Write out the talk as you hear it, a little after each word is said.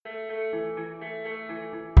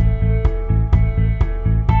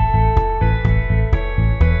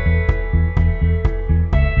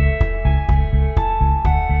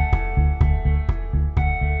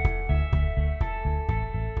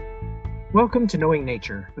Welcome to Knowing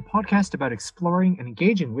Nature, the podcast about exploring and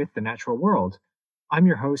engaging with the natural world. I'm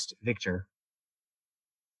your host, Victor.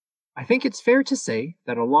 I think it's fair to say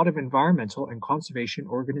that a lot of environmental and conservation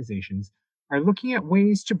organizations are looking at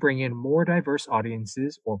ways to bring in more diverse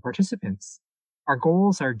audiences or participants. Our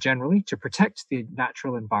goals are generally to protect the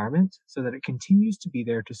natural environment so that it continues to be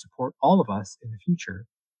there to support all of us in the future.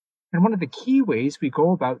 And one of the key ways we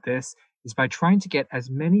go about this is by trying to get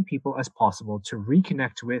as many people as possible to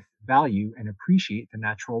reconnect with, value, and appreciate the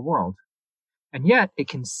natural world. And yet, it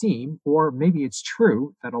can seem, or maybe it's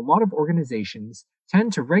true, that a lot of organizations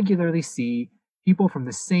tend to regularly see people from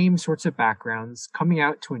the same sorts of backgrounds coming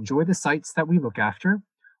out to enjoy the sites that we look after,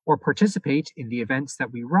 or participate in the events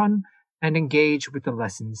that we run, and engage with the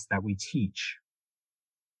lessons that we teach.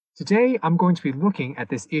 Today, I'm going to be looking at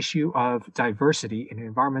this issue of diversity in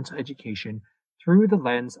environmental education through the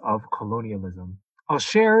lens of colonialism. I'll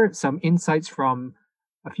share some insights from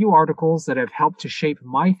a few articles that have helped to shape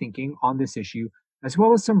my thinking on this issue, as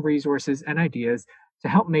well as some resources and ideas to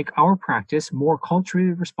help make our practice more culturally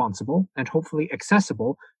responsible and hopefully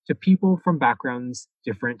accessible to people from backgrounds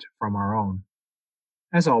different from our own.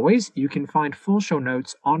 As always, you can find full show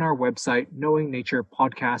notes on our website,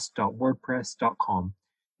 knowingnaturepodcast.wordpress.com.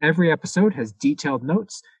 Every episode has detailed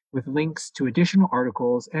notes with links to additional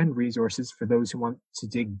articles and resources for those who want to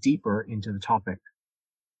dig deeper into the topic.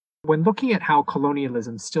 When looking at how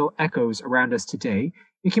colonialism still echoes around us today,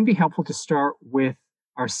 it can be helpful to start with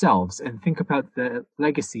ourselves and think about the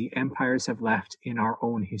legacy empires have left in our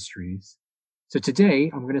own histories. So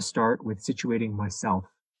today, I'm going to start with situating myself.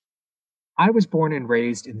 I was born and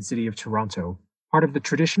raised in the city of Toronto, part of the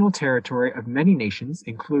traditional territory of many nations,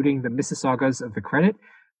 including the Mississaugas of the Credit,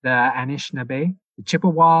 the Anishinaabe, the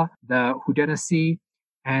Chippewa, the Haudenosaunee,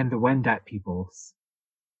 and the Wendat peoples.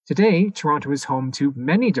 Today, Toronto is home to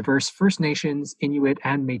many diverse First Nations, Inuit,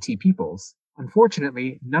 and Métis peoples,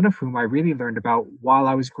 unfortunately, none of whom I really learned about while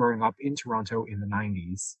I was growing up in Toronto in the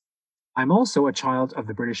 90s. I'm also a child of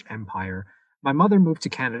the British Empire. My mother moved to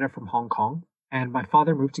Canada from Hong Kong, and my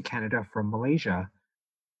father moved to Canada from Malaysia.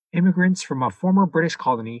 Immigrants from a former British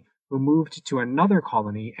colony who moved to another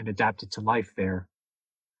colony and adapted to life there.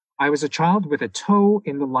 I was a child with a toe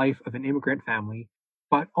in the life of an immigrant family,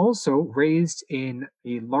 but also raised in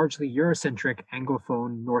a largely Eurocentric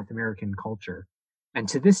Anglophone North American culture. And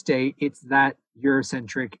to this day, it's that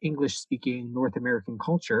Eurocentric English-speaking North American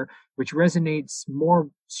culture which resonates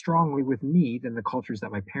more strongly with me than the cultures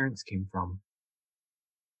that my parents came from.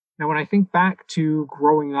 Now, when I think back to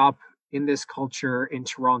growing up in this culture in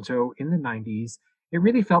Toronto in the 90s, it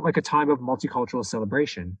really felt like a time of multicultural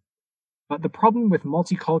celebration. But the problem with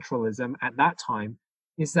multiculturalism at that time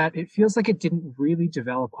is that it feels like it didn't really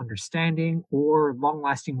develop understanding or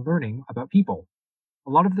long-lasting learning about people. A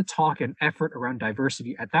lot of the talk and effort around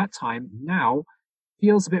diversity at that time now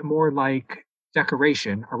feels a bit more like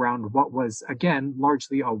decoration around what was, again,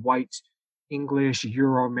 largely a white English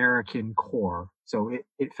Euro-American core. So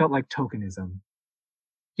it felt like tokenism.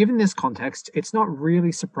 Given this context, it's not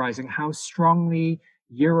really surprising how strongly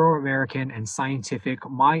Euro-American and scientific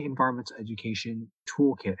my environmental education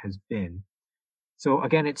toolkit has been. So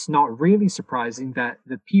again, it's not really surprising that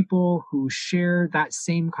the people who share that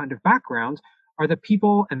same kind of background are the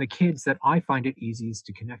people and the kids that I find it easiest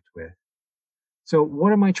to connect with. So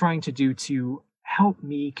what am I trying to do to help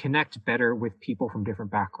me connect better with people from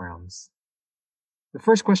different backgrounds? The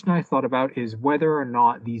first question I thought about is whether or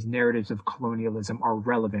not these narratives of colonialism are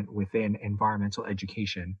relevant within environmental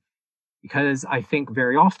education. Because I think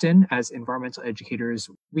very often as environmental educators,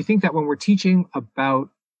 we think that when we're teaching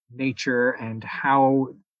about nature and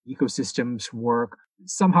how ecosystems work,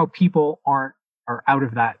 somehow people are out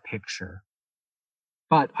of that picture.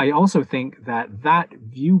 But I also think that that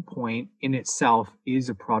viewpoint in itself is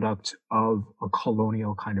a product of a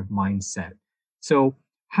colonial kind of mindset. So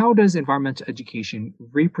how does environmental education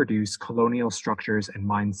reproduce colonial structures and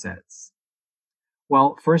mindsets?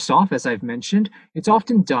 Well, first off, as I've mentioned, it's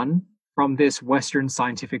often done from this Western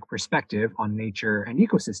scientific perspective on nature and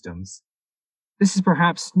ecosystems. This is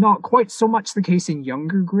perhaps not quite so much the case in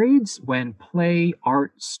younger grades when play,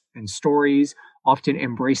 arts, and stories often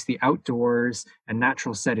embrace the outdoors and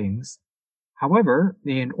natural settings. However,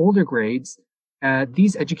 in older grades,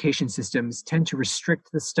 these education systems tend to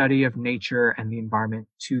restrict the study of nature and the environment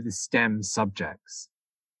to the STEM subjects.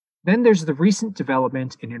 Then there's the recent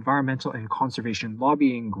development in environmental and conservation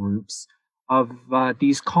lobbying groups of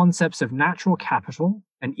these concepts of natural capital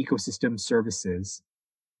and ecosystem services.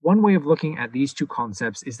 One way of looking at these two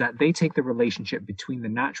concepts is that they take the relationship between the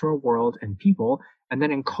natural world and people and then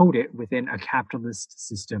encode it within a capitalist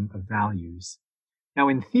system of values. Now,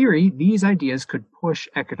 in theory, these ideas could push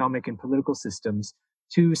economic and political systems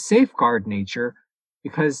to safeguard nature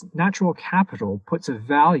because natural capital puts a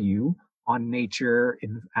value on nature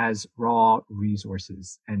as raw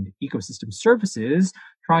resources, and ecosystem services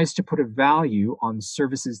tries to put a value on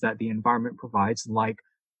services that the environment provides, like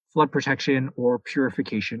flood protection or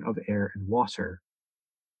purification of air and water.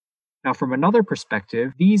 Now, from another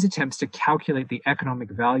perspective, these attempts to calculate the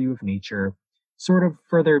economic value of nature sort of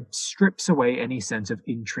further strips away any sense of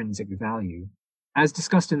intrinsic value. As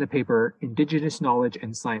discussed in the paper Indigenous Knowledge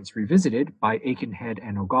and Science Revisited by Aikenhead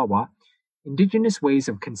and Ogawa, indigenous ways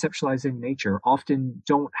of conceptualizing nature often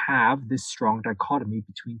don't have this strong dichotomy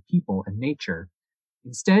between people and nature.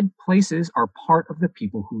 Instead, places are part of the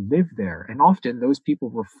people who live there, and often those people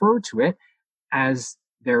refer to it as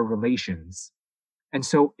their relations. And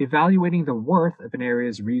so, evaluating the worth of an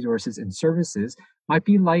area's resources and services might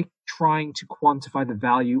be like trying to quantify the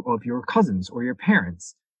value of your cousins or your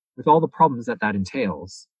parents, with all the problems that that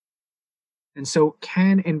entails. And so,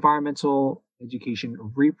 can environmental education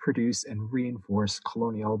reproduce and reinforce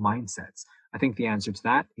colonial mindsets? I think the answer to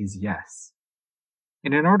that is yes.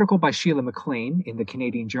 In an article by Sheila McLean in the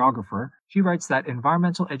Canadian Geographer, she writes that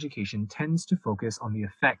environmental education tends to focus on the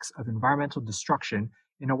effects of environmental destruction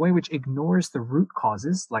in a way which ignores the root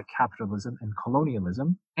causes like capitalism and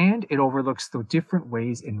colonialism, and it overlooks the different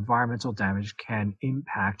ways environmental damage can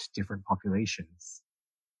impact different populations.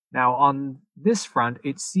 Now, on this front,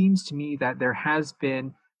 it seems to me that there has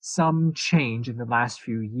been some change in the last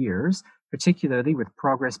few years, particularly with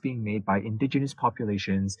progress being made by indigenous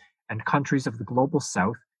populations and countries of the global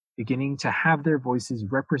south beginning to have their voices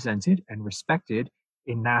represented and respected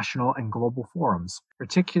in national and global forums,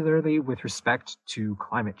 particularly with respect to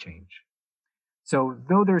climate change. So,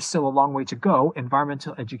 though there's still a long way to go,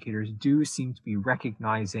 environmental educators do seem to be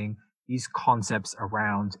recognizing these concepts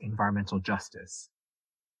around environmental justice.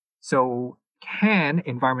 So, can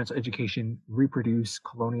environmental education reproduce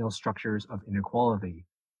colonial structures of inequality?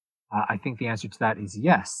 I think the answer to that is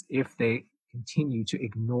yes, if they continue to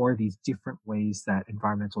ignore these different ways that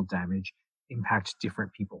environmental damage impact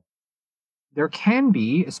different people. There can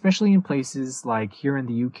be, especially in places like here in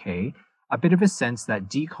the UK, a bit of a sense that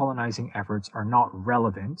decolonizing efforts are not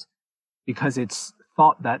relevant because it's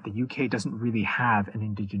thought that the UK doesn't really have an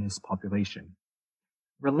indigenous population.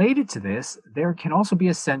 Related to this, there can also be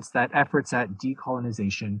a sense that efforts at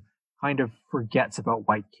decolonization kind of forgets about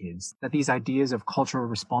white kids, that these ideas of cultural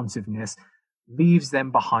responsiveness leaves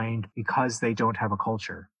them behind because they don't have a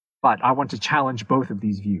culture. But I want to challenge both of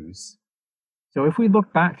these views. So if we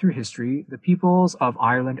look back through history, the peoples of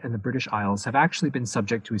Ireland and the British Isles have actually been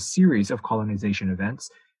subject to a series of colonization events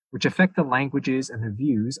which affect the languages and the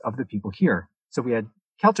views of the people here. So we had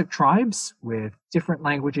Celtic tribes with different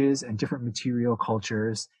languages and different material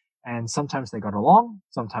cultures, and sometimes they got along,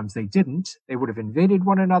 sometimes they didn't. They would have invaded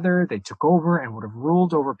one another, they took over and would have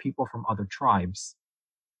ruled over people from other tribes.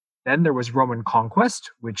 Then there was Roman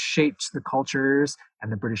conquest, which shaped the cultures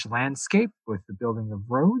and the British landscape with the building of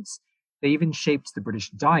roads. They even shaped the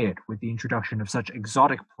British diet with the introduction of such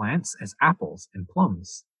exotic plants as apples and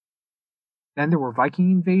plums. Then there were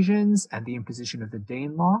Viking invasions and the imposition of the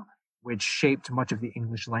Danelaw, which shaped much of the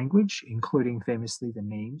English language, including famously the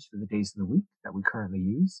names for the days of the week that we currently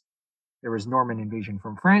use. There was Norman invasion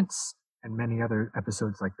from France, and many other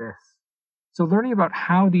episodes like this. So, learning about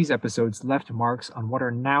how these episodes left marks on what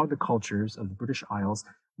are now the cultures of the British Isles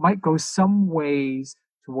might go some ways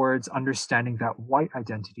towards understanding that white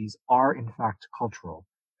identities are, in fact, cultural.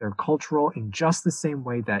 They're cultural in just the same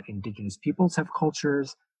way that Indigenous peoples have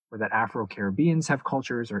cultures, or that Afro Caribbeans have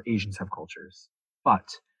cultures, or Asians have cultures. But,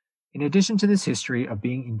 in addition to this history of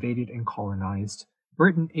being invaded and colonized,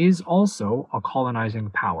 Britain is also a colonizing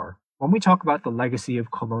power. When we talk about the legacy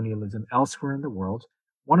of colonialism elsewhere in the world,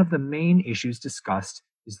 one of the main issues discussed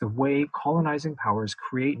is the way colonizing powers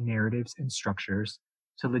create narratives and structures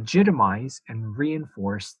to legitimize and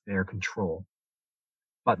reinforce their control.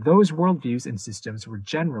 But those worldviews and systems were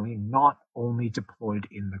generally not only deployed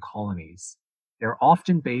in the colonies. They're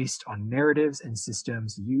often based on narratives and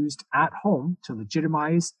systems used at home to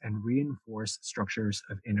legitimize and reinforce structures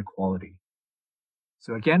of inequality.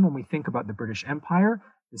 So, again, when we think about the British Empire,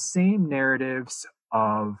 the same narratives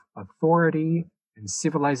of authority and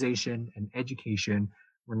civilization and education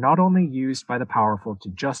were not only used by the powerful to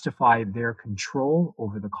justify their control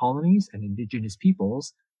over the colonies and indigenous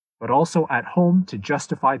peoples, but also at home to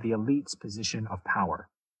justify the elite's position of power.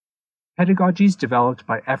 Pedagogies developed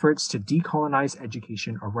by efforts to decolonize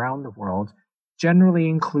education around the world generally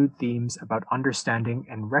include themes about understanding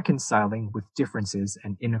and reconciling with differences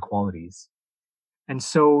and inequalities. And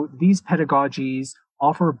so these pedagogies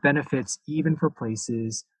offer benefits even for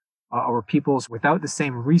places or peoples without the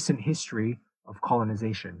same recent history of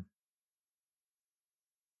colonization.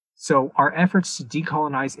 So, are efforts to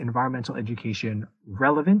decolonize environmental education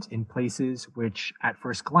relevant in places which, at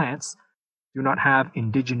first glance, do not have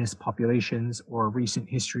indigenous populations or a recent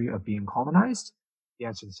history of being colonized? The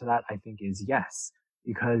answer to that, I think, is yes,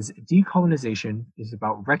 because decolonization is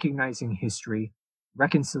about recognizing history,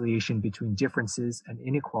 reconciliation between differences and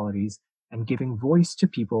inequalities, and giving voice to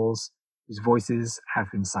peoples whose voices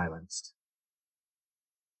have been silenced.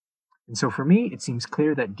 And so for me, it seems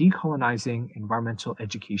clear that decolonizing environmental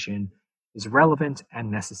education is relevant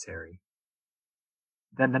and necessary.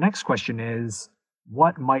 Then the next question is,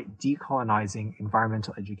 what might decolonizing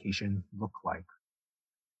environmental education look like?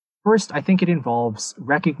 First, I think it involves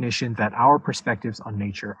recognition that our perspectives on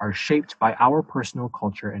nature are shaped by our personal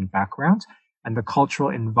culture and background and the cultural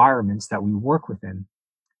environments that we work within.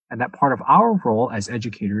 And that part of our role as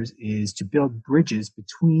educators is to build bridges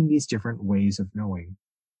between these different ways of knowing.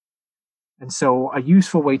 And so, a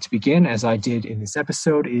useful way to begin, as I did in this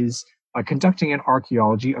episode, is by conducting an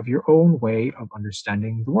archaeology of your own way of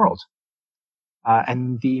understanding the world.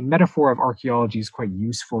 And the metaphor of archaeology is quite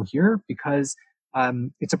useful here because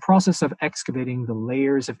it's a process of excavating the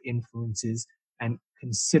layers of influences and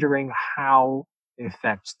considering how they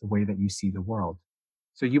affect the way that you see the world.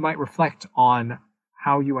 So, you might reflect on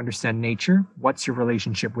how you understand nature, what's your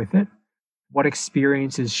relationship with it, what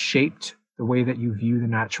experiences shaped the way that you view the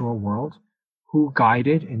natural world, who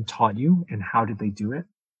guided and taught you, and how did they do it.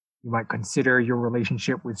 You might consider your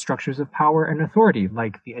relationship with structures of power and authority,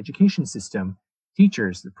 like the education system,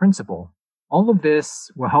 teachers, the principal. All of this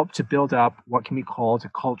will help to build up what can be called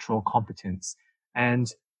cultural competence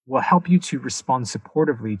and will help you to respond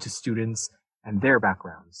supportively to students and their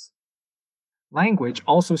backgrounds. Language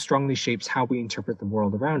also strongly shapes how we interpret the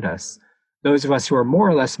world around us. Those of us who are more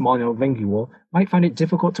or less monolingual might find it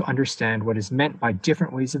difficult to understand what is meant by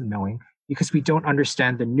different ways of knowing because we don't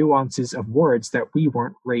understand the nuances of words that we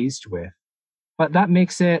weren't raised with. But that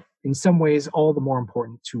makes it, in some ways, all the more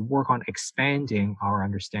important to work on expanding our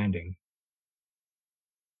understanding.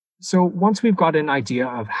 So, once we've got an idea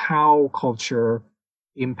of how culture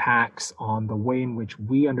impacts on the way in which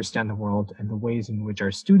we understand the world and the ways in which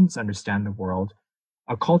our students understand the world,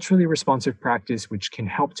 a culturally responsive practice which can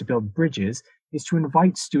help to build bridges is to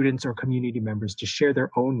invite students or community members to share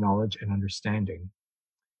their own knowledge and understanding.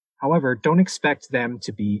 However, don't expect them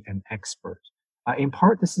to be an expert. In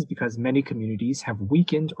part, this is because many communities have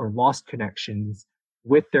weakened or lost connections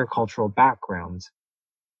with their cultural backgrounds.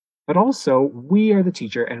 But also, we are the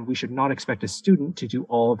teacher and we should not expect a student to do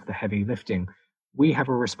all of the heavy lifting. We have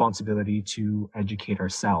a responsibility to educate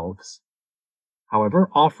ourselves. However,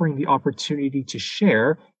 offering the opportunity to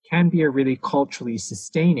share can be a really culturally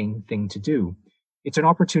sustaining thing to do. It's an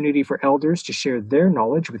opportunity for elders to share their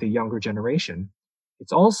knowledge with a younger generation.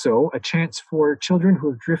 It's also a chance for children who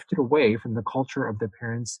have drifted away from the culture of their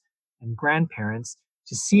parents and grandparents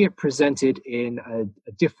to see it presented in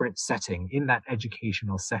a different setting, in that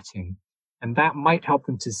educational setting. And that might help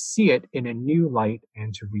them to see it in a new light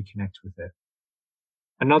and to reconnect with it.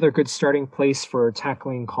 Another good starting place for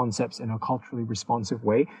tackling concepts in a culturally responsive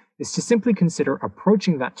way is to simply consider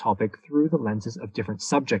approaching that topic through the lenses of different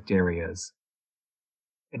subject areas.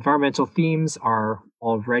 Environmental themes are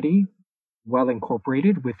already well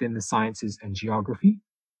incorporated within the sciences and geography,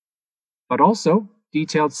 but also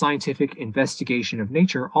detailed scientific investigation of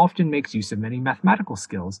nature often makes use of many mathematical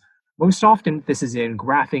skills. Most often, this is in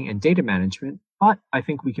graphing and data management, but I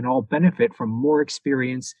think we can all benefit from more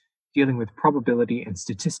experience dealing with probability and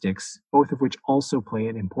statistics, both of which also play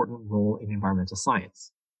an important role in environmental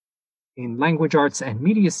science. In language arts and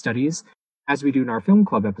media studies, as we do in our film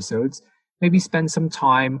club episodes, maybe spend some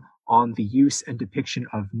time on the use and depiction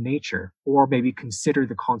of nature, or maybe consider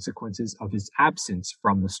the consequences of its absence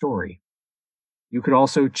from the story. You could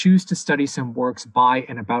also choose to study some works by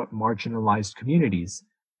and about marginalized communities,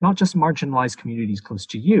 not just marginalized communities close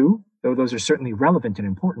to you, though those are certainly relevant and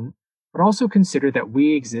important, but also consider that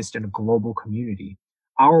we exist in a global community.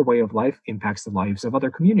 Our way of life impacts the lives of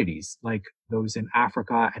other communities, like those in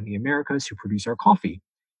Africa and the Americas who produce our coffee,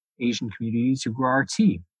 Asian communities who grow our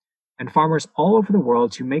tea, and farmers all over the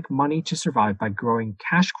world who make money to survive by growing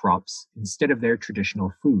cash crops instead of their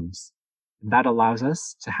traditional foods. And that allows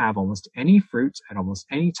us to have almost any fruit at almost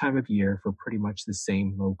any time of year for pretty much the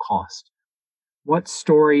same low cost. What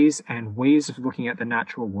stories and ways of looking at the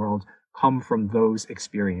natural world come from those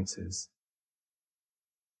experiences?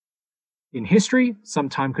 In history, some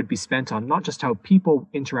time could be spent on not just how people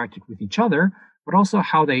interacted with each other, but also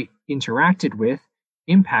how they interacted with,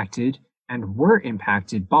 impacted, and were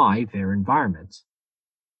impacted by their environment.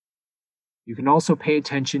 You can also pay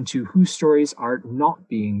attention to whose stories are not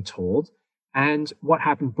being told and what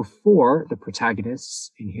happened before the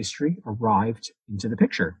protagonists in history arrived into the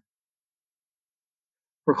picture.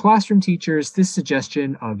 For classroom teachers, this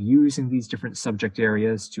suggestion of using these different subject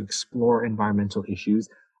areas to explore environmental issues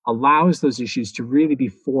allows those issues to really be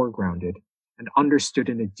foregrounded and understood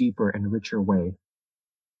in a deeper and richer way.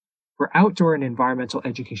 For outdoor and environmental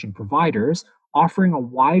education providers, offering a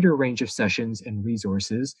wider range of sessions and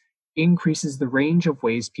resources increases the range of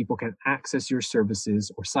ways people can access your services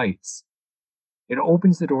or sites. It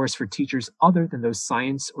opens the doors for teachers other than those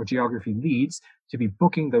science or geography leads to be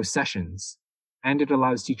booking those sessions, and it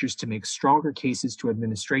allows teachers to make stronger cases to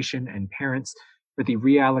administration and parents for the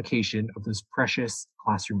reallocation of those precious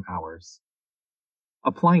classroom hours.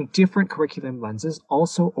 Applying different curriculum lenses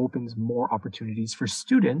also opens more opportunities for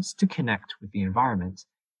students to connect with the environment.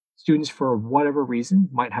 Students, for whatever reason,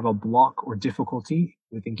 might have a block or difficulty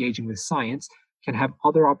with engaging with science, can have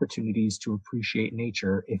other opportunities to appreciate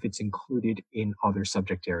nature if it's included in other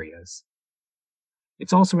subject areas.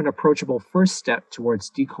 It's also an approachable first step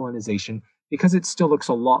towards decolonization because it still looks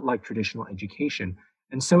a lot like traditional education,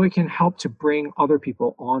 and so it can help to bring other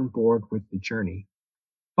people on board with the journey.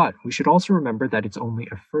 But we should also remember that it's only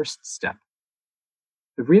a first step.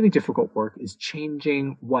 The really difficult work is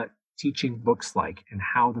changing what teaching looks like and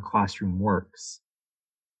how the classroom works.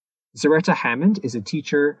 Zaretta Hammond is a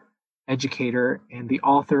teacher, educator, and the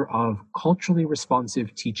author of Culturally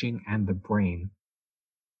Responsive Teaching and the Brain.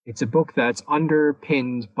 It's a book that's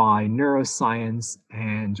underpinned by neuroscience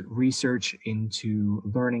and research into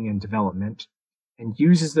learning and development, and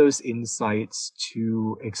uses those insights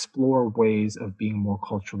to explore ways of being more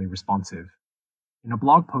culturally responsive. In a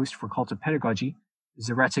blog post for Cult of Pedagogy,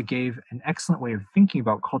 Zaretta gave an excellent way of thinking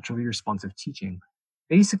about culturally responsive teaching.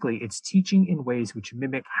 Basically, it's teaching in ways which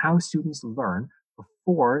mimic how students learn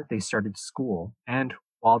before they started school and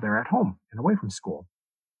while they're at home and away from school.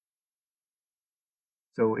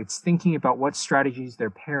 So it's thinking about what strategies their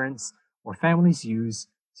parents or families use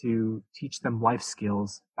to teach them life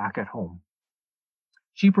skills back at home.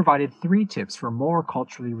 She provided 3 tips for more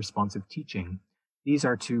culturally responsive teaching. These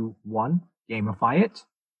are to 1, gamify it,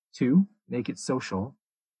 2, make it social,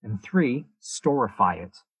 and 3, storify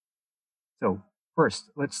it. So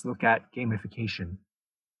first, let's look at gamification.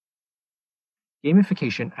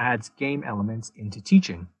 Gamification adds game elements into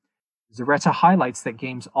teaching. Zaretta highlights that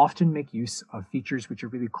games often make use of features which are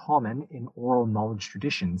really common in oral knowledge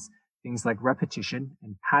traditions, things like repetition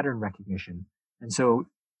and pattern recognition. And so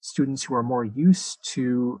students who are more used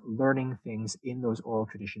to learning things in those oral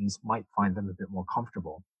traditions might find them a bit more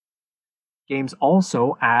comfortable. Games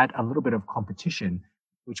also add a little bit of competition,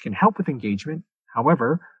 which can help with engagement.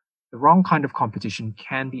 However, the wrong kind of competition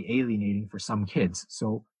can be alienating for some kids.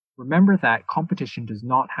 So remember that competition does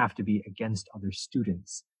not have to be against other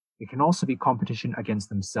students. It can also be competition against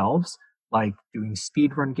themselves, like doing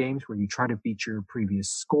speedrun games where you try to beat your previous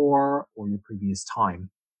score or your previous time.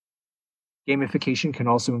 Gamification can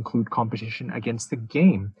also include competition against the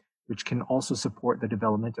game, which can also support the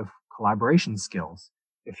development of collaboration skills.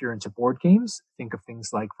 If you're into board games, think of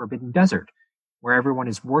things like Forbidden Desert, where everyone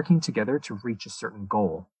is working together to reach a certain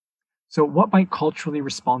goal. So what might culturally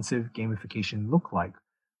responsive gamification look like?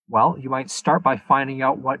 Well, you might start by finding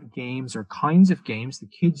out what games or kinds of games the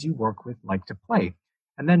kids you work with like to play,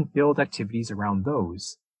 and then build activities around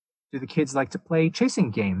those. Do the kids like to play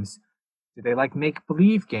chasing games? Do they like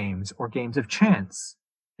make-believe games or games of chance?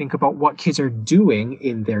 Think about what kids are doing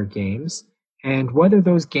in their games and whether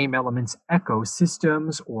those game elements echo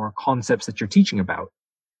systems or concepts that you're teaching about.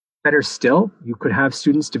 Better still, you could have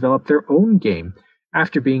students develop their own game.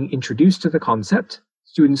 After being introduced to the concept,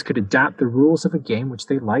 students could adapt the rules of a game which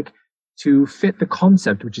they like to fit the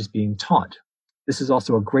concept which is being taught. This is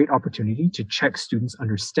also a great opportunity to check students'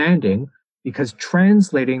 understanding because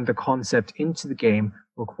translating the concept into the game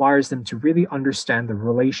requires them to really understand the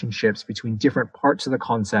relationships between different parts of the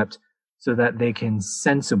concept so that they can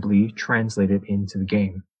sensibly translate it into the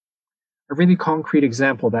game. A really concrete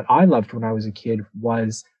example that I loved when I was a kid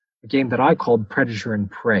was a game that I called Predator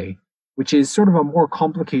and Prey, which is sort of a more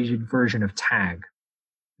complicated version of tag.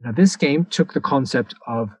 Now, this game took the concept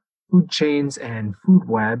of food chains and food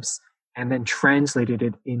webs and then translated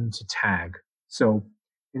it into tag. So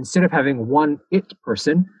instead of having one it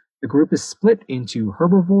person, the group is split into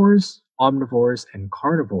herbivores, omnivores, and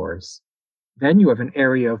carnivores. Then you have an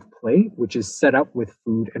area of play, which is set up with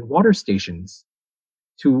food and water stations.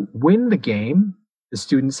 To win the game, the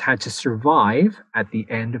students had to survive at the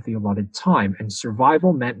end of the allotted time, and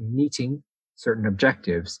survival meant meeting certain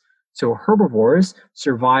objectives. So herbivores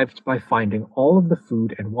survived by finding all of the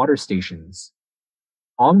food and water stations.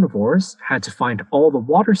 Omnivores had to find all the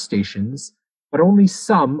water stations, but only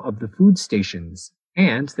some of the food stations,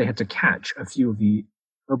 and they had to catch a few of the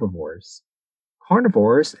herbivores.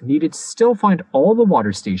 Carnivores needed to still find all the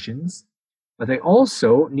water stations, but they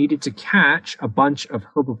also needed to catch a bunch of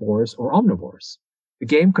herbivores or omnivores. The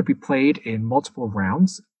game could be played in multiple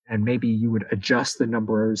rounds, and maybe you would adjust the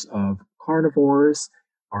numbers of carnivores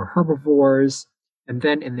or herbivores, and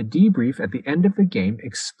then in the debrief at the end of the game,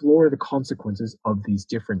 explore the consequences of these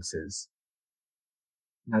differences.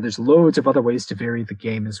 Now, there's loads of other ways to vary the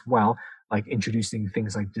game as well, like introducing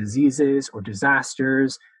things like diseases or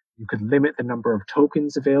disasters. You could limit the number of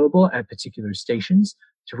tokens available at particular stations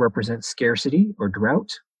to represent scarcity or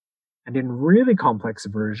drought. And in really complex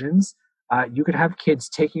versions, you could have kids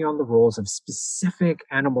taking on the roles of specific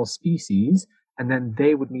animal species, and then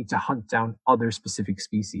they would need to hunt down other specific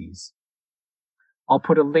species. I'll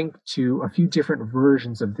put a link to a few different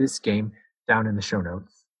versions of this game down in the show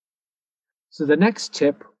notes. So the next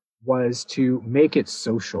tip was to make it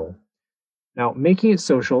social. Now, making it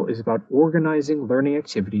social is about organizing learning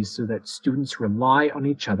activities so that students rely on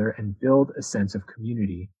each other and build a sense of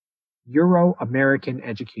community. Euro-American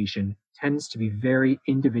education tends to be very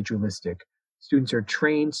individualistic. Students are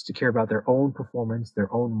trained to care about their own performance,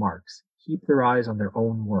 their own marks, keep their eyes on their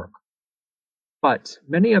own work. But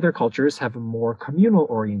many other cultures have a more communal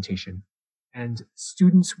orientation, and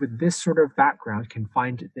students with this sort of background can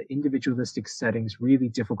find the individualistic settings really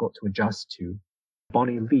difficult to adjust to.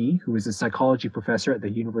 Bonnie Lee, who is a psychology professor at the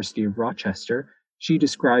University of Rochester, she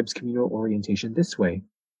describes communal orientation this way.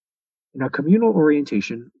 In a communal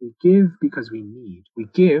orientation, we give because we need. We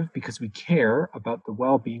give because we care about the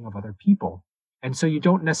well-being of other people. And so you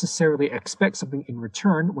don't necessarily expect something in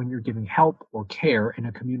return when you're giving help or care in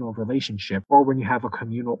a communal relationship or when you have a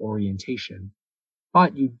communal orientation.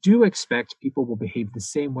 But you do expect people will behave the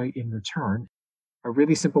same way in return. A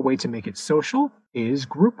really simple way to make it social is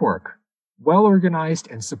group work. Well-organized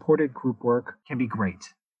and supported group work can be great.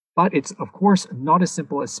 But it's, of course, not as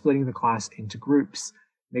simple as splitting the class into groups.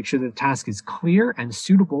 Make sure the task is clear and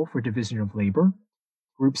suitable for division of labor.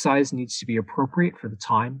 Group size needs to be appropriate for the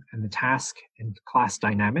time and the task and class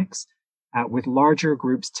dynamics, with larger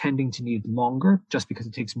groups tending to need longer just because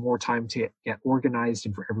it takes more time to get organized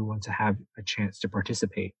and for everyone to have a chance to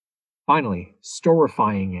participate. Finally,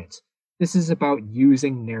 storifying it. This is about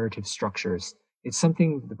using narrative structures. It's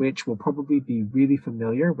something which will probably be really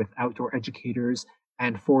familiar with outdoor educators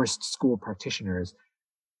and forest school practitioners.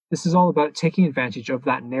 This is all about taking advantage of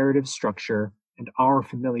that narrative structure and our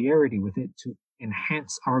familiarity with it to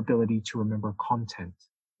enhance our ability to remember content.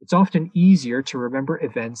 It's often easier to remember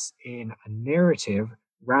events in a narrative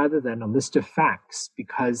rather than a list of facts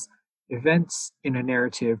because events in a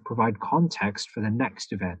narrative provide context for the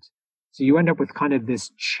next event. So you end up with kind of this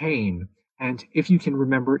chain. And if you can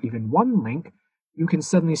remember even one link, you can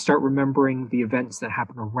suddenly start remembering the events that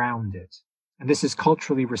happen around it. And this is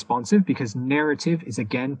culturally responsive because narrative is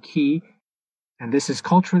again key. And this is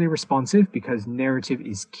culturally responsive because narrative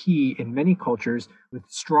is key in many cultures with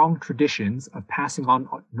strong traditions of passing on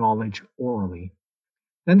knowledge orally.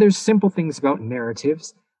 Then there's simple things about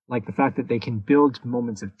narratives, like the fact that they can build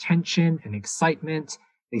moments of tension and excitement.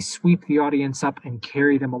 They sweep the audience up and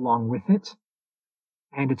carry them along with it.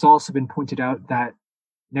 And it's also been pointed out that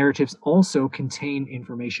narratives also contain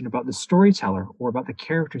information about the storyteller or about the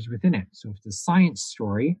characters within it. So if it's a science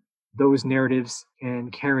story, those narratives can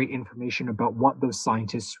carry information about what those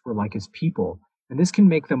scientists were like as people. And this can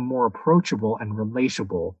make them more approachable and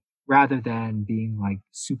relatable rather than being like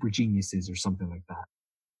super geniuses or something like that.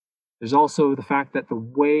 There's also the fact that the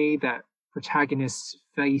way that protagonists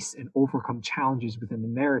face and overcome challenges within the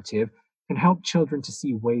narrative can help children to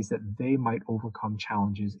see ways that they might overcome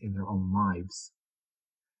challenges in their own lives.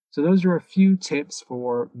 So those are a few tips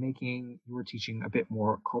for making your teaching a bit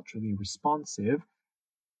more culturally responsive,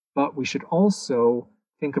 but we should also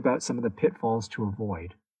think about some of the pitfalls to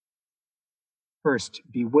avoid. First,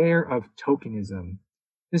 beware of tokenism.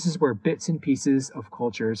 This is where bits and pieces of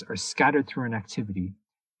cultures are scattered through an activity,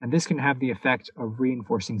 and this can have the effect of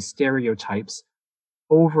reinforcing stereotypes,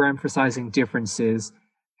 overemphasizing differences,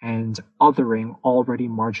 and othering already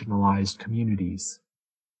marginalized communities.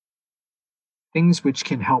 Things which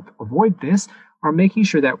can help avoid this are making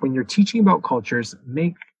sure that when you're teaching about cultures,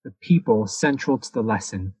 make the people central to the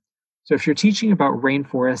lesson. So if you're teaching about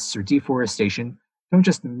rainforests or deforestation, don't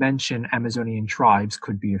just mention Amazonian tribes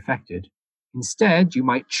could be affected. Instead, you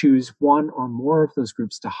might choose one or more of those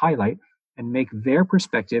groups to highlight and make their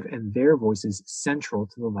perspective and their voices central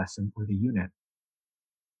to the lesson or the unit.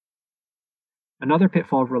 Another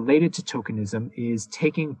pitfall related to tokenism is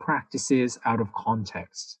taking practices out of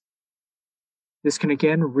context. This can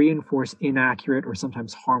again reinforce inaccurate or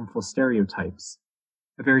sometimes harmful stereotypes.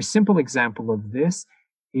 A very simple example of this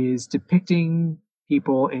is depicting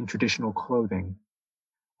people in traditional clothing.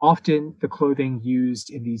 Often, the clothing used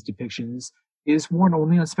in these depictions is worn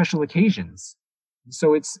only on special occasions.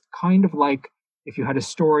 So it's kind of like if you had a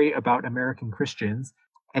story about American Christians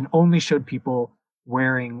and only showed people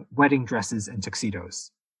wearing wedding dresses and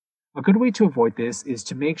tuxedos. A good way to avoid this is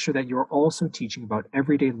to make sure that you're also teaching about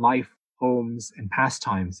everyday life, homes, and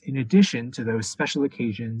pastimes, in addition to those special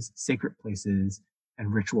occasions, sacred places,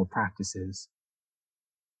 and ritual practices.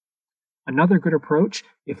 Another good approach,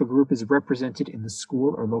 if a group is represented in the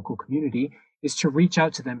school or local community, is to reach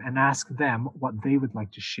out to them and ask them what they would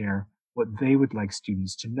like to share, what they would like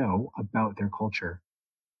students to know about their culture.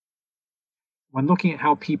 When looking at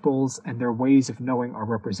how peoples and their ways of knowing are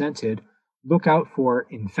represented, look out for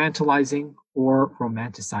infantilizing or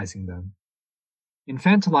romanticizing them.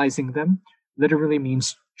 Infantilizing them literally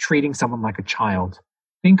means treating someone like a child.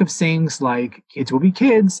 Think of sayings like, kids will be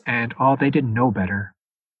kids, and oh, they didn't know better.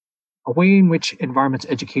 A way in which environmental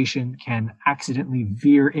education can accidentally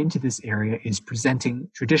veer into this area is presenting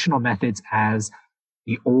traditional methods as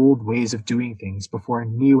the old ways of doing things before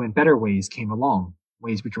new and better ways came along,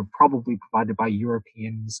 ways which were probably provided by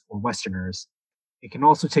Europeans or Westerners. It can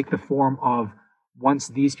also take the form of, once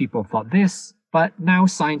these people thought this, but now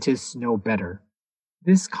scientists know better.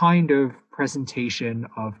 This kind of presentation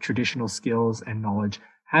of traditional skills and knowledge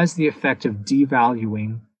has the effect of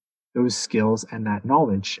devaluing those skills and that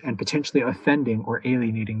knowledge, and potentially offending or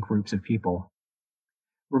alienating groups of people.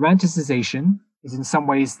 Romanticization is in some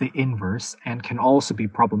ways the inverse and can also be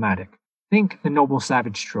problematic. Think the noble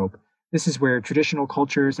savage trope. This is where traditional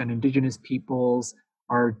cultures and indigenous peoples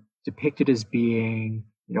are depicted as being,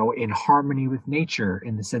 in harmony with nature,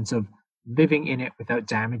 in the sense of living in it without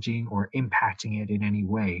damaging or impacting it in any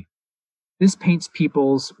way. This paints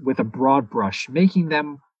peoples with a broad brush, making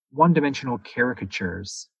them one-dimensional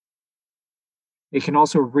caricatures. It can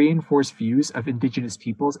also reinforce views of indigenous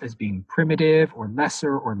peoples as being primitive or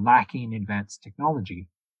lesser or lacking in advanced technology.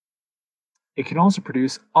 It can also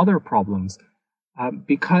produce other problems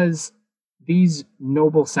because these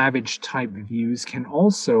noble savage type views can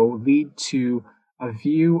also lead to a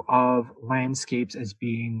view of landscapes as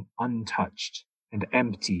being untouched and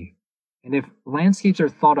empty. And if landscapes are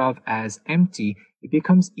thought of as empty, it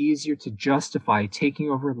becomes easier to justify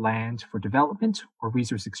taking over land for development or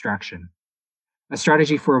resource extraction. A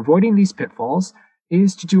strategy for avoiding these pitfalls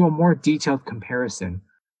is to do a more detailed comparison.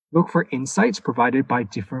 Look for insights provided by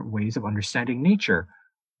different ways of understanding nature.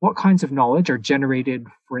 What kinds of knowledge are generated,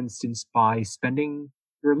 for instance, by spending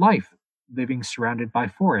your life living surrounded by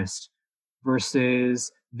forest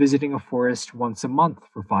versus visiting a forest once a month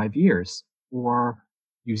for 5 years, or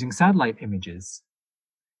using satellite images?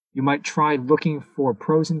 You might try looking for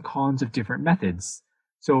pros and cons of different methods.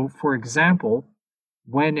 So, for example,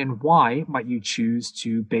 when and why might you choose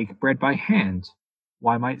to bake bread by hand?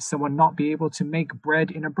 Why might someone not be able to make bread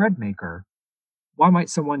in a bread maker? Why might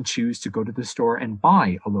someone choose to go to the store and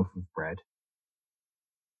buy a loaf of bread?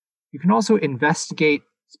 You can also investigate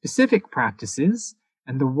specific practices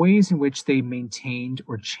and the ways in which they maintained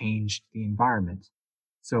or changed the environment.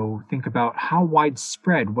 So think about how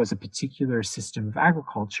widespread was a particular system of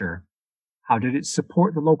agriculture? How did it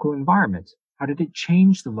support the local environment? How did it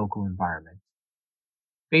change the local environment?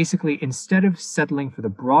 Basically, instead of settling for the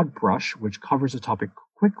broad brush, which covers a topic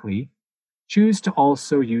quickly, choose to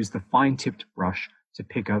also use the fine-tipped brush to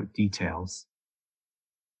pick out details.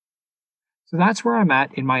 So that's where I'm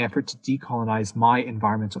at in my effort to decolonize my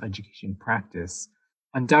environmental education practice.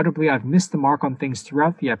 Undoubtedly, I've missed the mark on things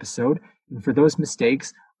throughout the episode, and for those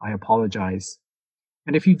mistakes, I apologize.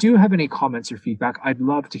 And if you do have any comments or feedback, I'd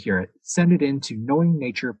love to hear it. Send it in to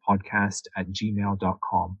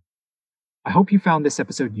knowingnaturepodcast@gmail.com. I hope you found this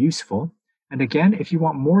episode useful. And again, if you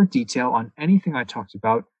want more detail on anything I talked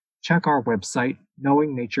about, check our website,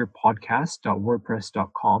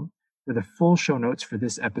 knowingnaturepodcast.wordpress.com, for the full show notes for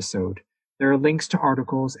this episode. There are links to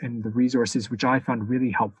articles and the resources which I found really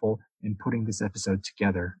helpful in putting this episode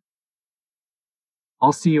together.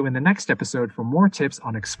 I'll see you in the next episode for more tips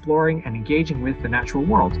on exploring and engaging with the natural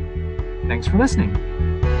world. Thanks for listening.